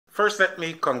First, let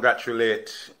me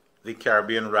congratulate the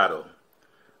Caribbean Rattle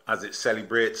as it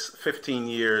celebrates 15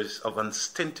 years of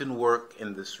unstinted work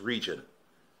in this region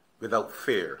without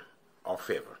fear or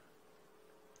favor.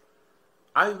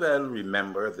 I well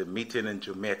remember the meeting in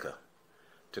Jamaica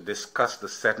to discuss the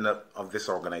setting up of this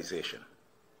organization.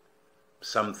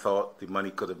 Some thought the money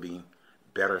could have been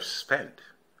better spent,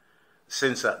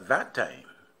 since at that time,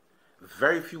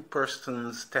 very few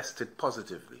persons tested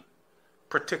positively,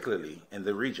 particularly in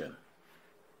the region.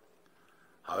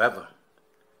 However,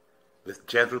 with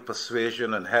gentle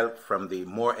persuasion and help from the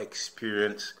more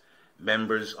experienced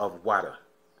members of WADA,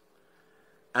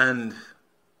 and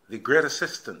the great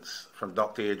assistance from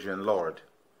Dr. Adrian Lord,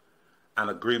 an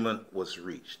agreement was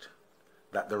reached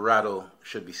that the Rattle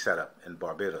should be set up in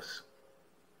Barbados.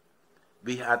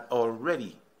 We had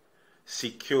already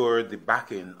secured the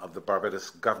backing of the Barbados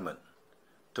government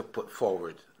to put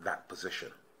forward that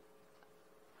position.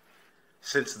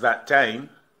 Since that time,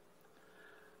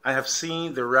 I have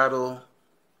seen the Rattle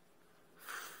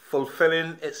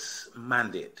fulfilling its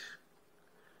mandate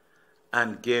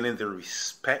and gaining the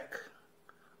respect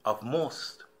of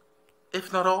most,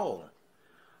 if not all,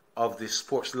 of the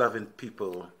sports-loving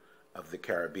people of the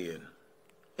Caribbean,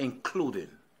 including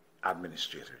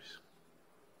administrators.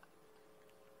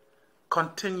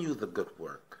 Continue the good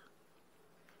work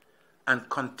and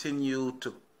continue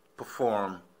to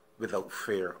perform without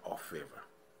fear or favor.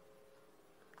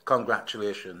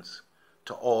 Congratulations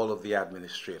to all of the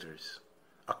administrators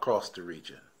across the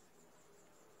region,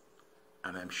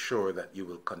 and I'm sure that you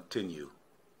will continue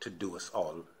to do us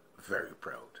all very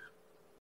proud.